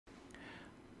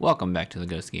Welcome back to the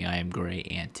Ghost King. I am Gray,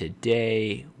 and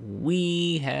today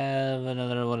we have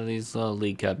another one of these little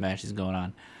League Cup matches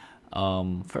going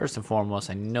on. First and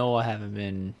foremost, I know I haven't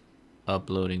been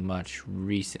uploading much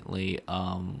recently.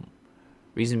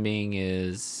 Reason being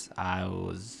is I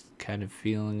was kind of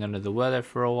feeling under the weather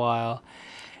for a while,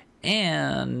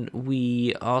 and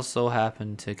we also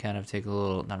happened to kind of take a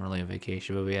little, not really a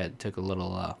vacation, but took a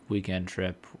little weekend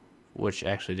trip, which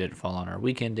actually didn't fall on our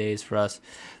weekend days for us.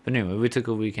 But anyway, we took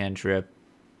a weekend trip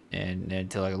and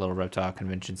to like a little reptile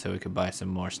convention so we could buy some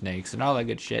more snakes and all that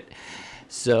good shit.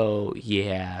 So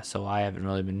yeah, so I haven't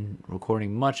really been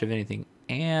recording much of anything,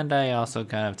 and I also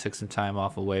kind of took some time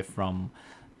off away from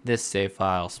this save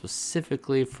file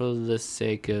specifically for the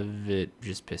sake of it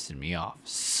just pissing me off.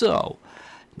 So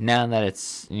now that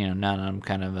it's, now that I'm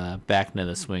kind of back into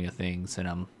the swing of things and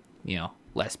I'm,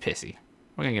 less pissy,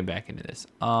 we're gonna get back into this.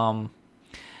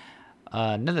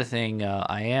 Another thing,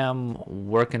 I am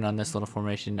working on this little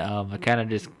formation. I kind of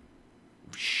just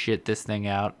shit this thing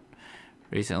out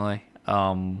recently.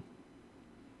 The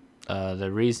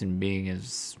reason being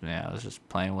is, I was just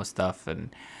playing with stuff,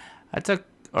 and I took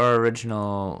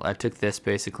this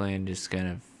basically and just kind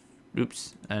of,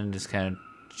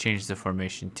 changed the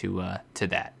formation to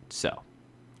that. So,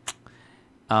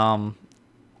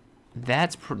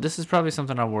 this is probably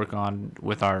something I'll work on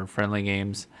with our friendly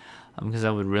games, because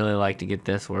I would really like to get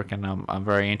this working. I'm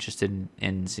very interested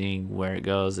in seeing where it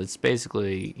goes. It's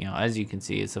basically, as you can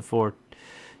see, it's a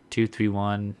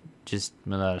 4-2-3-1, just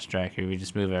without a striker. We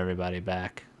just move everybody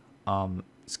back.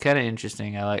 It's kind of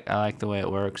interesting. I like the way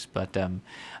it works, but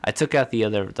I took out the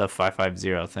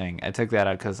 5-5-0 thing. I took that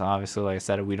out because obviously, like I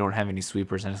said, we don't have any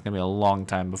sweepers, and it's gonna be a long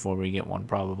time before we get one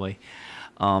probably.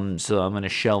 So I'm gonna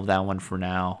shelve that one for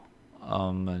now.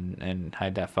 And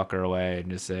hide that fucker away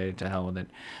and just say to hell with it.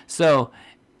 So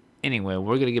anyway,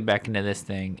 we're gonna get back into this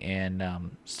thing and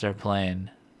start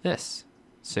playing this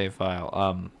this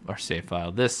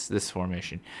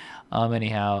formation.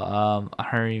 Anyhow,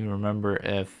 I don't even remember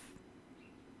if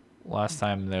last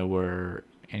time there were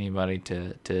anybody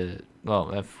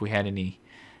if we had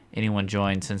anyone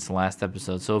join since the last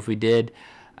episode. So if we did,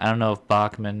 I don't know if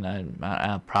Bachman,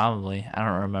 probably, I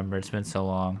don't remember. It's been so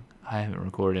long. I haven't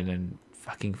recorded in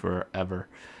fucking forever.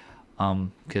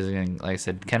 Because again, like I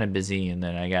said, kind of busy, and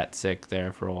then I got sick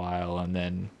there for a while, and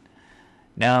then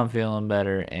now I'm feeling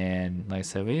better, and like I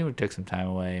said, we took some time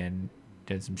away and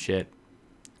did some shit,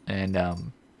 and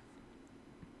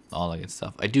all that good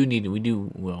stuff. We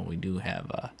do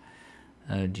have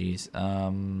oh geez.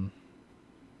 Yeah,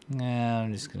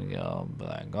 I'm just gonna go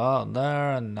out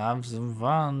there and have some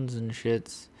funs and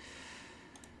shits.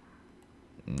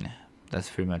 That's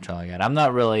pretty much all I got. I'm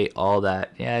not really all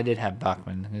that. Yeah, I did have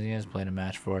Bachman because he has played a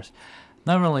match for us.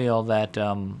 Not really all that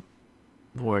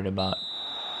worried about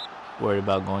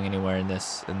going anywhere in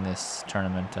this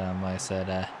tournament. Like I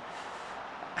said,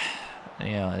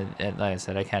 like I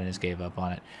said, I kind of just gave up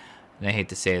on it, and I hate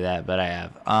to say that, but I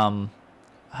have.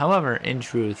 However, in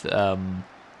truth, I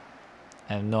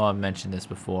know I've mentioned this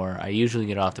before. I usually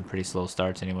get off to pretty slow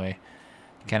starts anyway.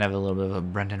 Kind of have a little bit of a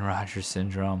Brendan Rodgers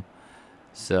syndrome.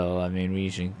 So, I mean, we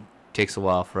usually takes a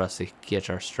while for us to catch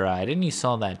our stride. And you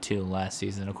saw that, too, last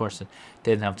season. Of course, it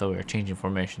didn't have to. We were changing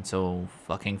formation so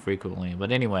fucking frequently.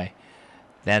 But anyway,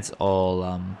 that's all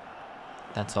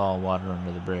water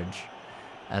under the bridge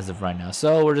as of right now.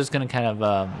 So, we're just going to kind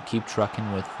of keep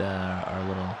trucking with our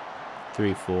little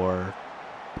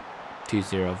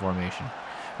 3-4-2-0 formation.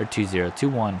 Or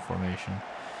 2-0-2-1 formation.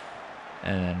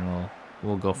 And then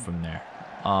we'll go from there.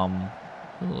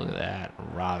 Look at that,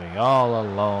 Robbie, all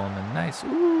alone and nice.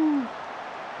 Ooh,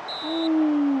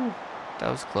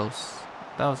 that was close.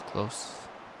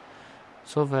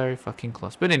 So very fucking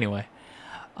close. But anyway,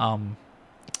 like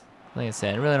I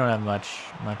said, I really don't have much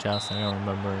else. I don't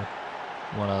remember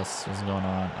what else was going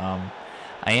on.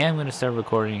 I am going to start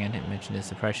recording. I didn't mention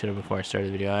this. I probably should have before I started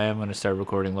the video. I am going to start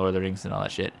recording Lord of the Rings and all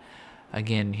that shit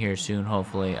again here soon,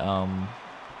 hopefully.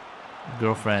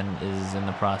 Girlfriend is in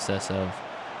the process of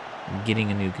getting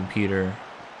a new computer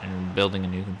and building a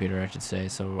new computer, I should say.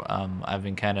 So I've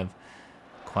been kind of,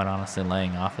 quite honestly,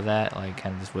 laying off of that, like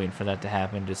kind of just waiting for that to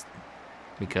happen, just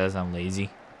because I'm lazy,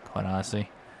 quite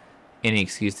honestly. Any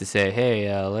excuse to say,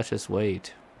 hey, let's just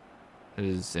wait,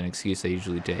 is an excuse I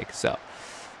usually take. So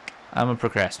I'm a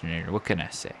procrastinator. What can I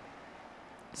say?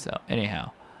 So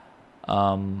anyhow,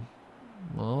 oh,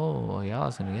 y'all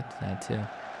is gonna get to that too.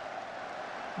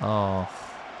 Oh.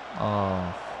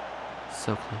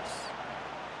 So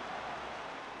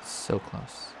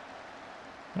close.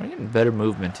 We're getting better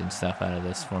movement and stuff out of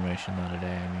this formation though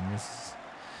today. I mean, this is,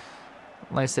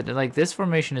 like I said, like this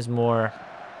formation is more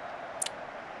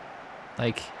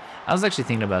Like, I was actually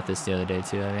thinking about this the other day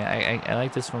too. I mean, I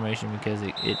like this formation because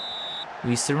we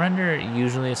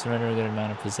usually surrender a good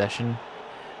amount of possession,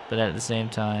 but at the same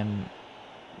time,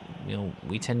 you know,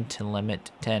 we tend to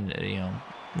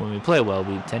when we play well,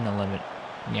 we tend to limit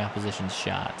the opposition's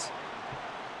shots,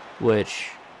 which,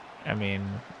 I mean,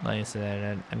 like I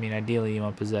said, I mean, ideally you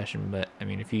want possession, but I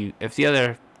mean, if the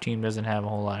other team doesn't have a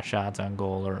whole lot of shots on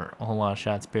goal or a whole lot of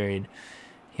shots period,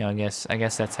 you know, I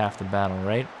guess that's half the battle,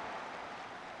 right?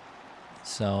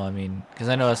 So I mean, because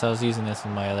I noticed I was using this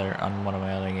on one of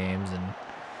my other games,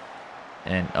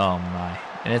 and oh my,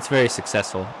 and it's very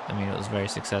successful. I mean, it was very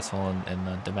successful in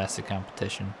the domestic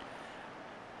competition,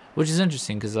 which is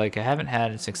interesting because like I haven't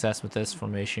had success with this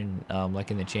formation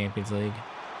like in the Champions League.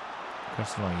 Of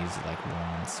course, I've only used it like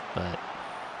once, but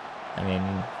I mean,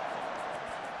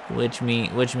 which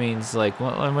means like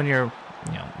when you're,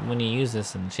 you know, when you use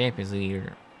this in the Champions League,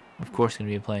 you're of course going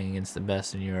to be playing against the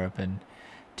best in Europe, and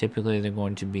typically they're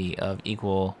going to be of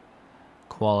equal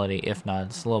quality, if not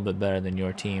just a little bit better than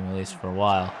your team, at least for a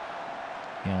while.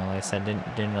 You know, like I said,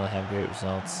 didn't really have great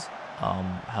results.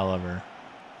 However,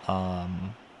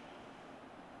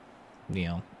 you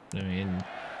know, I mean,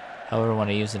 however, when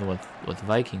I use it with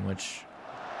Viking, which,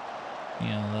 you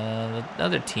know, the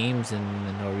other teams in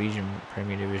the Norwegian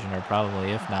Premier Division are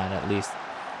probably, if not at least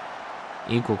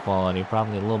equal quality,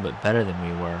 probably a little bit better than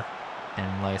we were.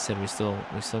 And like I said, we still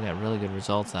got really good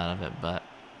results out of it. But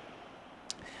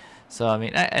so I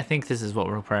mean, I think this is what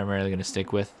we're primarily going to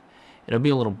stick with. It'll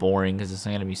be a little boring because it's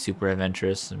not going to be super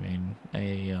adventurous. I mean,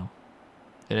 you know,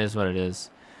 it is what it is.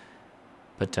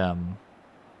 But you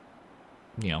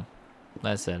know,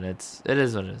 like I said, it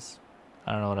is what it is.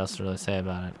 I don't know what else to really say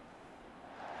about it,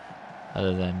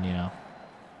 other than, you know,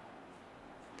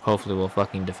 hopefully we'll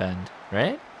fucking defend,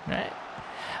 right? Right.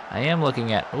 I am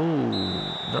looking at. Ooh,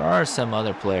 there are some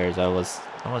other players. I was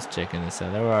checking this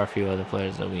out. There are a few other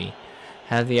players that we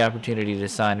have the opportunity to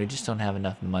sign. We just don't have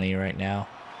enough money right now.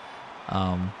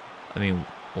 I mean,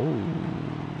 I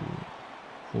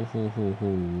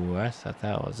thought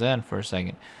that was in for a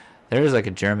second. There is like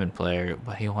a German player,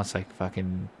 but he wants like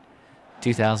fucking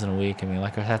 2,000 a week. I mean,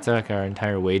 like that's like our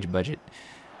entire wage budget,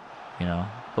 you know.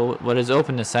 But what is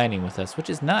open to signing with us, which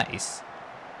is nice.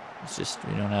 It's just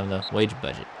we don't have the wage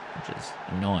budget, which is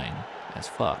annoying as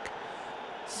fuck.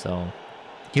 So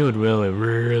he would really,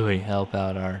 really help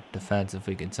out our defense if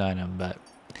we could sign him. But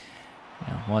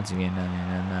you know, once again, I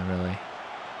mean, I'm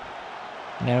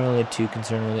not really too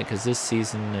concerned with it because this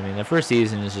season, I mean, the first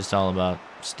season is just all about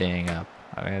staying up.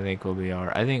 I mean, I think we'll be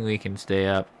alright. I think we can stay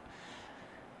up.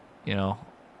 You know,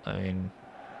 I mean,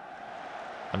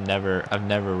 I've never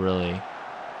really.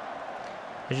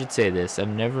 I should say this: I've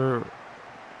never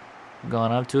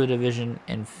gone up to a division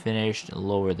and finished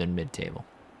lower than mid-table.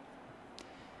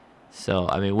 So,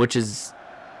 I mean, which is,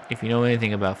 if you know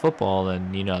anything about football,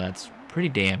 then you know that's pretty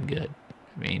damn good.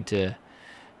 I mean, to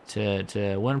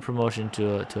win promotion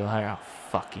to a higher, oh,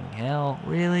 fucking hell,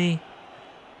 really?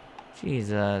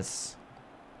 Jesus.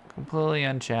 Completely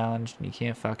unchallenged, and you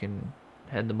can't fucking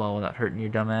head the ball without hurting your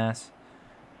dumb ass.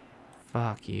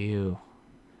 Fuck you.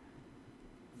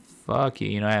 Fuck you.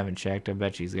 You know, I haven't checked. I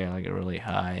bet he's got like a really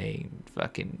high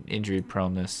fucking injury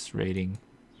proneness rating.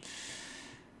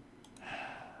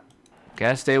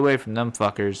 Gotta stay away from them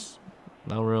fuckers.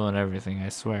 They'll ruin everything, I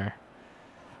swear.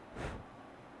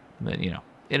 But, you know,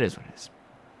 it is what it is.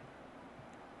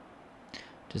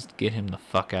 Just get him the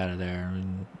fuck out of there.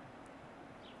 And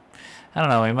I don't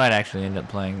know, we might actually end up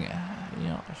playing. You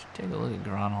know, I should take a look at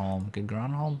Gronholm. Could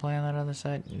Gronholm play on that other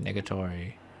side?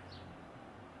 Negatory.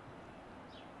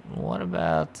 What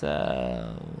about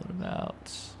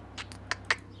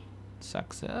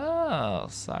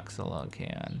Saxalo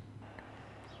can.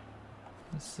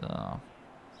 So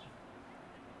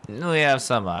we have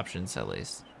some options at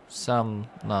least. Some.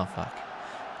 No, fuck.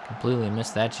 Completely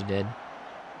missed that you did.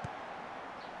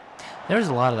 There's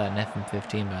a lot of that in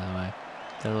FM14, by the way.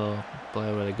 That little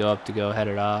play where they go up to go head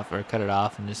it off or cut it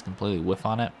off and just completely whiff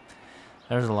on it.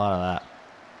 There's a lot of that.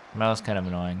 That was kind of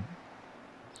annoying.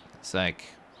 It's like,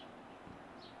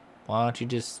 why don't you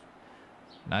just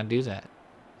not do that?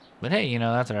 But hey, you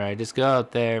know, that's alright. Just go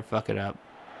out there, fuck it up.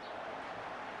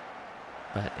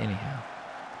 But anyhow.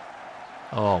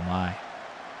 Oh my.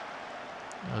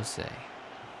 Jose.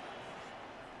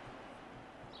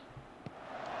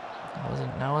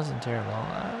 That wasn't terrible.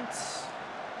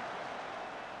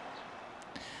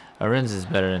 Arins is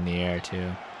better in the air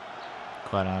too.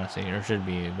 Quite honestly, or should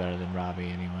be better than Robbie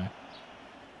anyway.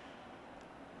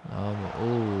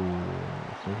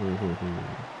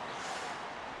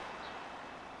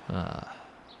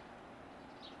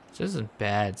 This isn't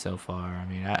bad so far. I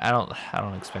mean, I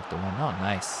don't expect to win. Oh,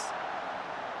 nice.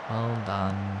 Well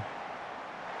done.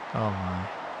 Oh my.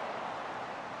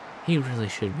 He really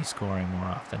should be scoring more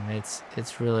often. It's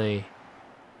really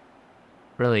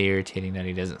irritating that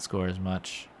he doesn't score as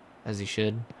much as he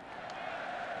should.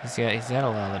 He's got a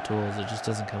lot of the tools. It just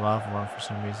doesn't come off for him for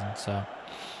some reason. So,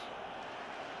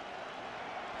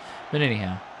 but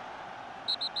anyhow.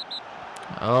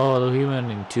 Oh, he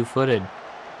went in 2-footed.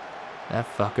 That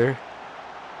fucker.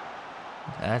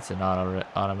 That's an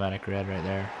automatic red right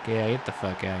there. Yeah, get the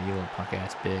fuck out, you little punk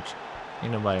ass bitch.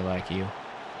 Ain't nobody like you.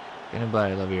 Ain't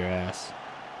nobody love your ass.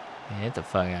 Yeah, get the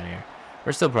fuck out of here.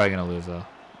 We're still probably gonna lose though.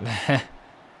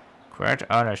 Quite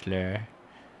honestly.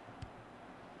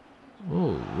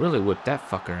 Ooh, really whipped that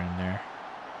fucker in there.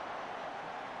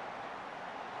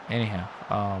 Anyhow,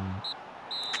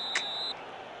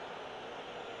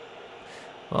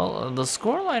 well, the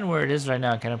scoreline where it is right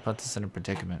now kind of puts us in a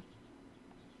predicament.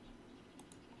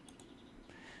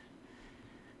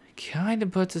 Kind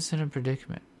of puts us in a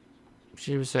predicament.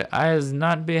 She would say, I is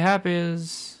not be happy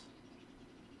as...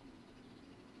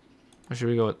 Or should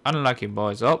we go with unlucky,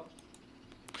 boys? Oh.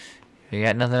 We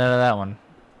got nothing out of that one.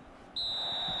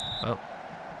 Well,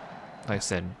 like I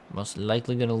said, most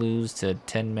likely going to lose to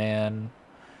 10-man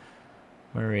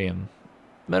Mariehamn.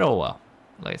 But oh well.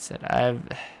 Like I said, I've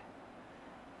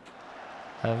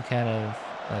kind of,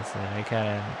 like I said,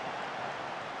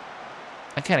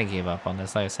 I kind of gave up on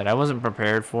this. Like I said, I wasn't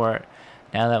prepared for it.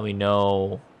 Now that we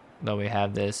know that we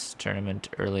have this tournament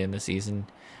early in the season,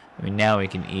 I mean, now we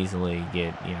can easily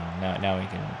get, you know,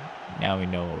 now we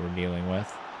know what we're dealing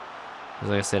with. Because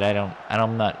like I said,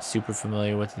 I'm not super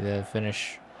familiar with the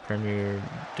Finnish Premier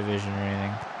Division or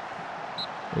anything.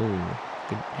 Ooh,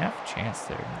 good half chance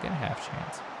there. Good half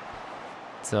chance.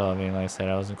 So I mean, like I said,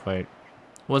 I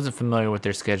wasn't familiar with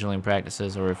their scheduling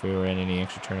practices or if we were in any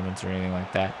extra tournaments or anything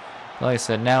like that. But like I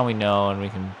said, now we know and we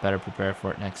can better prepare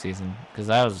for it next season. Because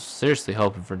I was seriously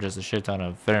hoping for just a shit ton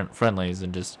of friendlies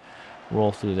and just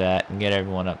roll through that and get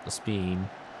everyone up to speed.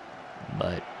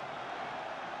 But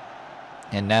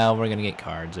and now we're gonna get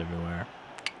cards everywhere.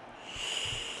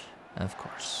 Of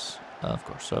course.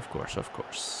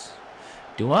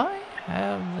 Do I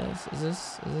have this? Is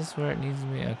this where it needs to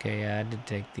be? Okay, yeah, I did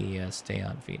take the stay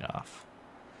on feet off.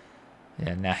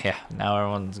 Yeah, now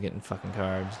everyone's getting fucking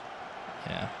cards.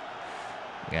 Yeah.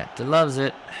 Got to loves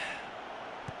it.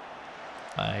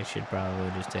 I should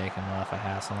probably just take him off a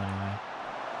hassle anyway.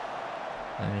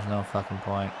 And there's no fucking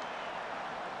point.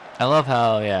 I love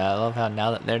how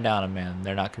now that they're down a man,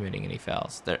 they're not committing any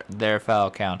fouls. Their foul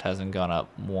count hasn't gone up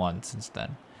one since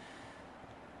then.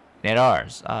 And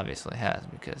ours obviously has,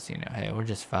 because, you know, hey, we're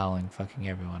just fouling fucking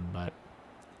everyone, but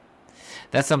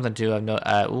that's something too.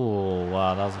 Ooh,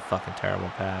 wow, that was a fucking terrible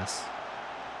pass.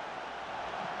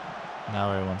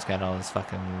 Now everyone's got all this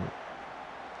fucking,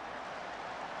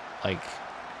 like,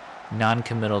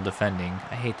 non-committal defending.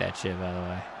 I hate that shit, by the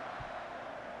way.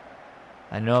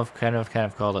 I know I've kind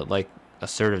of called it, like,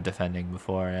 assertive defending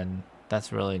before, and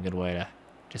that's really a good way to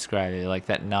describe it. Like,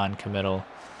 that non-committal.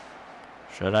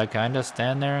 Should I kind of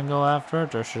stand there and go after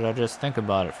it, or should I just think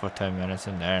about it for 10 minutes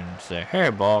and then say, hey,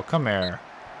 ball, come here?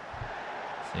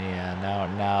 So, yeah,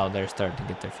 now they're starting to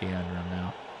get their feet under them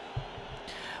now.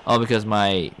 All because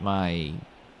my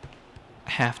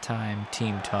halftime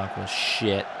team talk was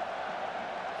shit.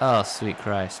 Oh, sweet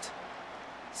Christ.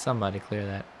 Somebody clear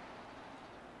that.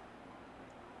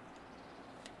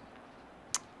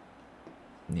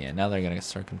 Yeah, now they're gonna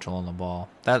start controlling the ball.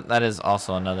 That is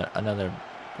also another.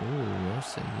 Ooh,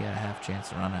 let's see. You got a half chance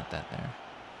to run at that there.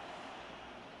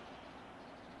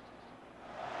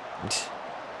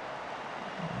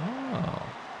 Oh.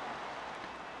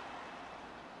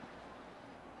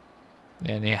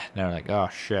 And yeah, they're like, oh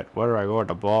shit, where do I go with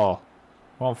the ball?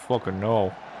 I don't fucking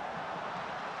know.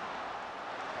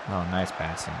 Oh, nice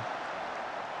passing.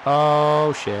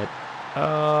 Oh shit.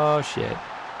 Oh shit.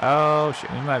 Oh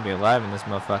shit. We might be alive in this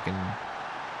motherfucking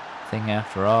thing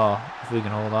after all. If we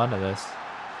can hold on to this.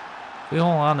 If we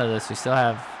hold on to this, we still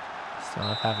have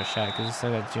half a shot, because we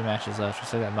still got 2 matches left. We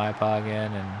still got Maipah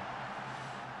again, and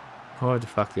who the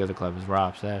fuck the other club is?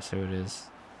 Rops. That's who it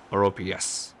is. Or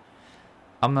OPS.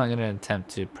 I'm not gonna attempt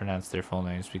to pronounce their full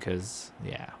names because,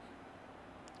 yeah,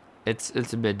 it's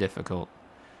a bit difficult.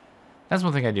 That's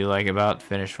one thing I do like about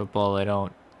Finnish football. I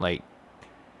don't like.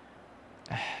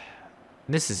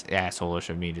 This is assholeish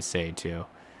of me to say too.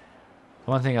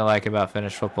 One thing I like about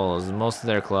Finnish football is most of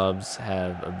their clubs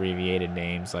have abbreviated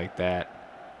names like that,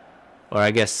 or I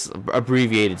guess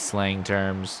abbreviated slang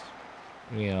terms.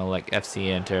 You know, like FC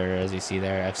Enter, as you see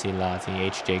there, FC Lahti,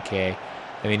 HJK.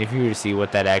 I mean, if you were to see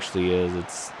what that actually is,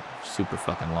 it's super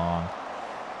fucking long.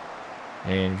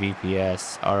 And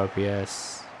VPS,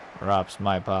 ROPS, ROPS,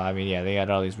 MyPod. I mean, yeah, they got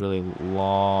all these really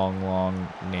long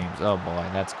names. Oh boy,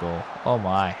 that's goal. Oh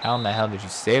my, how in the hell did you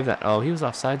save that? Oh, he was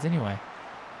offsides anyway.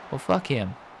 Well, fuck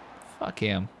him. Fuck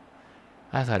him.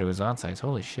 I thought it was onside.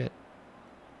 Holy shit.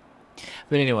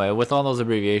 But anyway, with all those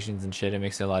abbreviations and shit, it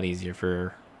makes it a lot easier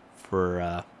for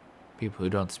people who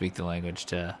don't speak the language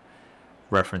to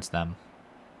reference them.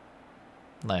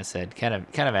 Like I said, kind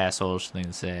of assholeish thing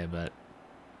to say, but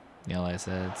you know, like I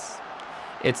said,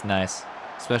 it's nice,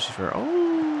 especially for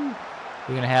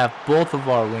we're gonna have both of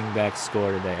our wingbacks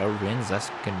score today. Or wins. That's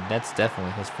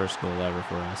definitely his first goal ever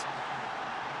for us.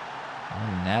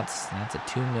 And that's a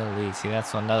 2-0 lead. See,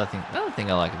 that's another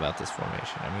thing I like about this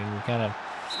formation. I mean, we kind of,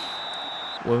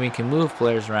 when we can move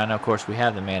players around, now, of course, we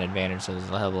have the man advantage, so there's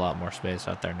a hell of a lot more space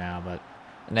out there now.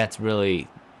 And that's really,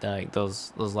 like,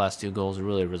 those last 2 goals are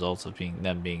really results of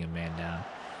them being a man down,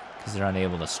 because they're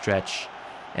unable to stretch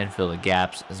and fill the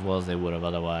gaps as well as they would have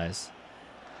otherwise.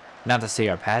 Not to say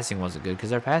our passing wasn't good,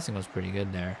 because our passing was pretty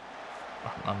good there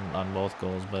on both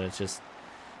goals, but it's just,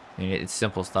 I mean, it's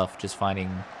simple stuff, just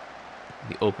finding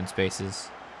the open spaces,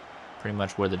 pretty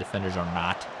much where the defenders are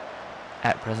not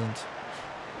at present,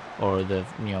 or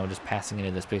just passing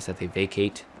into the space that they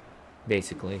vacate,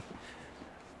 basically.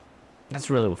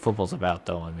 That's really what football's about,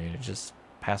 though. I mean, it's just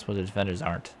pass where the defenders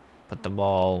aren't, put the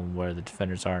ball where the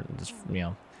defenders aren't. Just,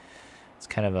 it's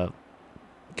kind of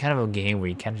a game where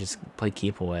you kind of just play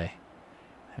keep away.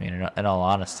 I mean, in all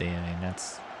honesty, I mean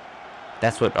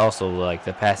that's what also, like,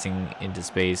 the passing into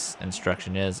space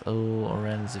instruction is. Oh,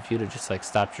 Orenz, if you'd have just, like,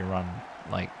 stopped your run,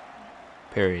 like,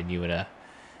 period, you would have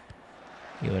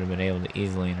been able to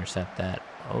easily intercept that.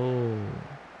 Oh,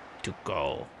 to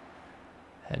goal.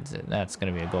 That's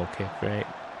going to be a goal kick, right?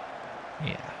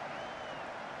 Yeah.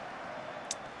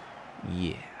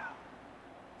 Yeah.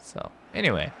 So,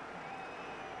 anyway.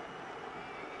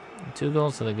 2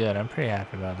 goals to the good. I'm pretty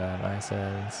happy about that. Like I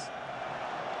said, it's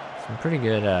some pretty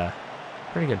good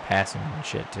passing and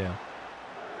shit too.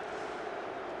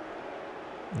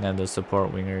 And then those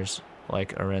support wingers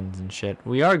like Arends and shit.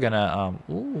 We are gonna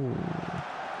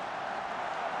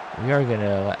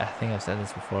I think I've said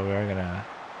this before, we are gonna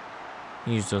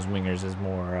use those wingers as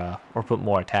more or put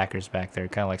more attackers back there,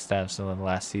 kinda like Stav still in the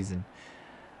last season.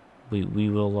 We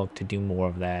will look to do more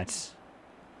of that,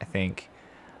 I think.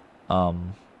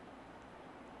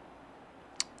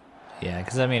 Yeah,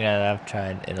 because I mean, I've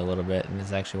tried it a little bit, and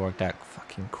it's actually worked out.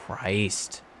 Fucking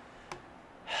Christ.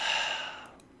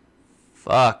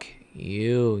 Fuck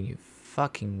you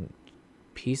fucking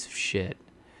piece of shit.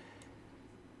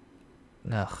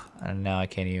 Ugh, and now I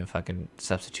can't even fucking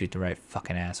substitute the right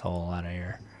fucking asshole out of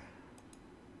here.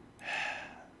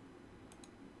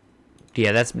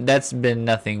 Yeah, that's been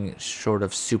nothing short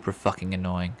of super fucking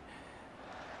annoying.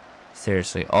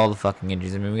 Seriously, all the fucking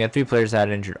injuries. I mean, we got 3 players out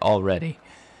injured already.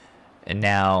 And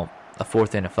now a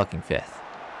 4th and a fucking 5th.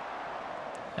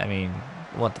 I mean,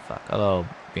 what the fuck? Although,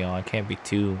 I can't be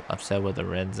too upset with the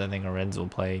Reds. I think the Reds will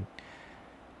play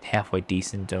halfway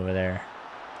decent over there.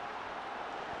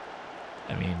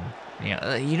 I mean,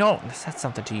 that's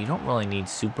something too. You don't really need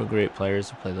super great players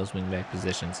to play those wingback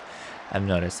positions, I've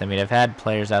noticed. I mean, I've had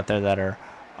players out there that are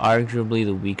arguably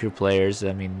the weaker players.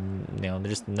 I mean,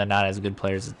 they're not as good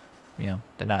players. They're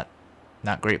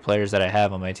not great players that I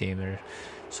have on my team. They're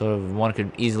sort of one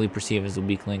could easily perceive as a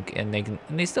weak link, and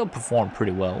they still perform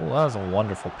pretty well. Well, that was a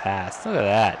wonderful pass. Look at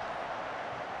that.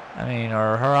 I mean,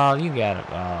 or Haral, you got it.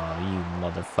 Oh, you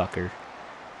motherfucker.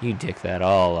 You dick that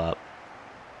all up.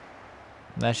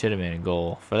 That should have been a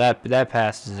goal. For that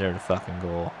pass deserved a fucking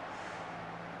goal.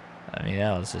 I mean,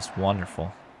 that was just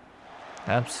wonderful.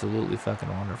 Absolutely fucking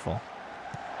wonderful.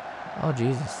 Oh,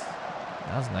 Jesus.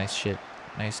 That was nice shit.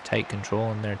 Nice tight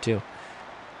control in there, too.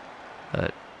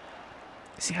 But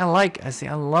I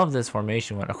love this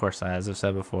formation. Of course, as I've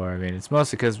said before, I mean, it's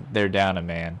mostly because they're down a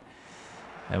man,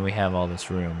 and we have all this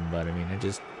room. But I mean, I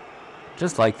just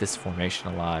like this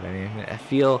formation a lot. I mean, I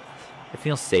feel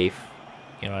safe.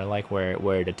 I like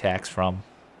where it attacks from.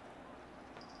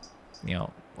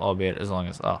 Albeit as long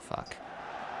as, oh fuck.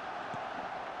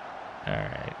 All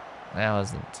right, that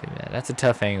wasn't too bad. That's a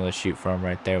tough angle to shoot from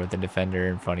right there with the defender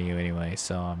in front of you anyway.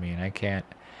 So I mean, I can't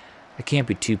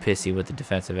be too pissy with the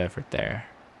defensive effort there.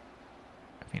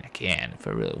 I mean, I can if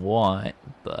I really want,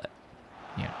 but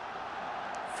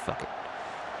fuck it.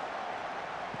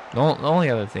 The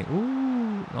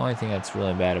only thing that's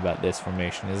really bad about this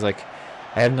formation is, like,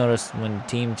 I have noticed when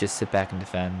teams just sit back and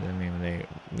defend. I mean, when they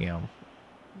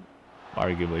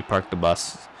arguably park the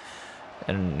bus,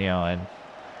 and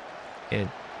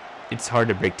it's hard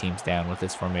to break teams down with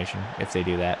this formation if they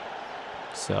do that.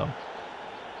 So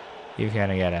you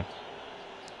kind of gotta. I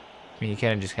mean, you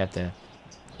kind of just have to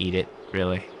eat it,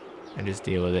 really, and just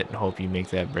deal with it and hope you make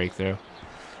that breakthrough.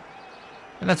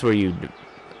 And that's where you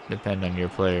depend on your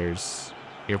players'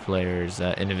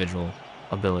 individual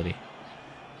ability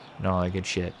and all that good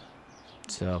shit.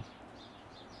 So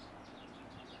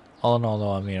all in all,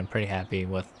 though, I mean, I'm pretty happy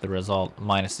with the result,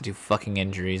 minus the 2 fucking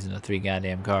injuries and the 3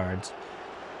 goddamn cards.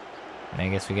 And I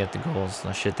guess we get the goals.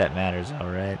 The shit that matters,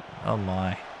 alright? Oh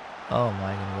my. Oh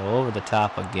my, gonna go over the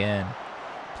top again.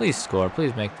 Please score.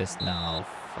 Please make this. No,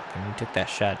 fucking, you took that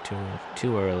shot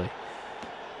too early.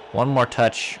 One more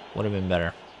touch would have been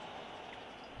better.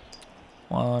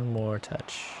 One more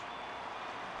touch.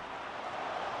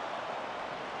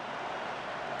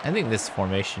 I think this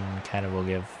formation kind of will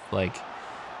give, like,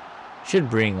 should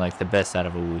bring, like, the best out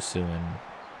of Owusu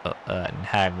and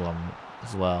Hagblum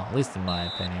as well. At least in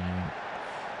my opinion.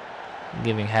 I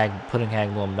mean, putting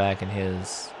Hagblum back in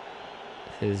his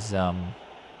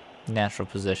natural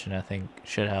position, I think,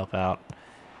 should help out.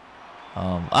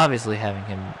 Obviously having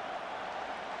him.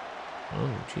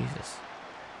 Oh Jesus!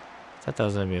 I thought that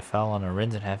was gonna be a foul on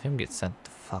Arins and have him get sent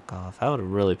the fuck off. That would have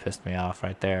really pissed me off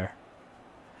right there.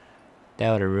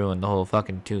 That would have ruined the whole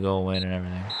fucking 2-goal win and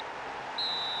everything.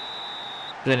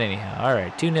 But anyhow, all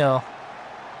right, 2-0.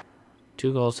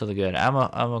 2 goals to the good. I'm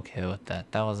okay with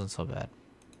that. That wasn't so bad.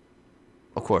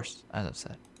 Of course, as I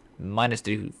said, minus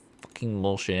 2 fucking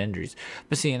bullshit injuries.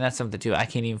 But see, and that's something too. I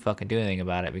can't even fucking do anything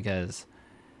about it because,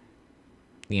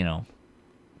 you know,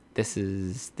 this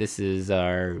is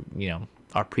our, you know,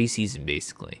 our preseason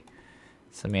basically.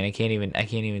 So I mean, I can't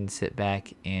even sit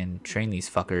back and train these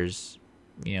fuckers,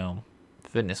 you know,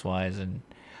 fitness wise, in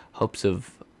hopes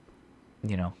of,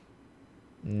 you know,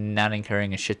 not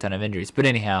incurring a shit ton of injuries. But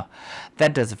anyhow,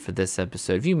 that does it for this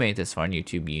episode. If you made this far on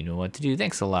YouTube, you know what to do.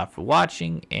 Thanks a lot for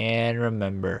watching, and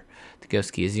remember, the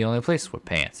Ghost Key is the only place where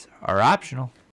pants are optional.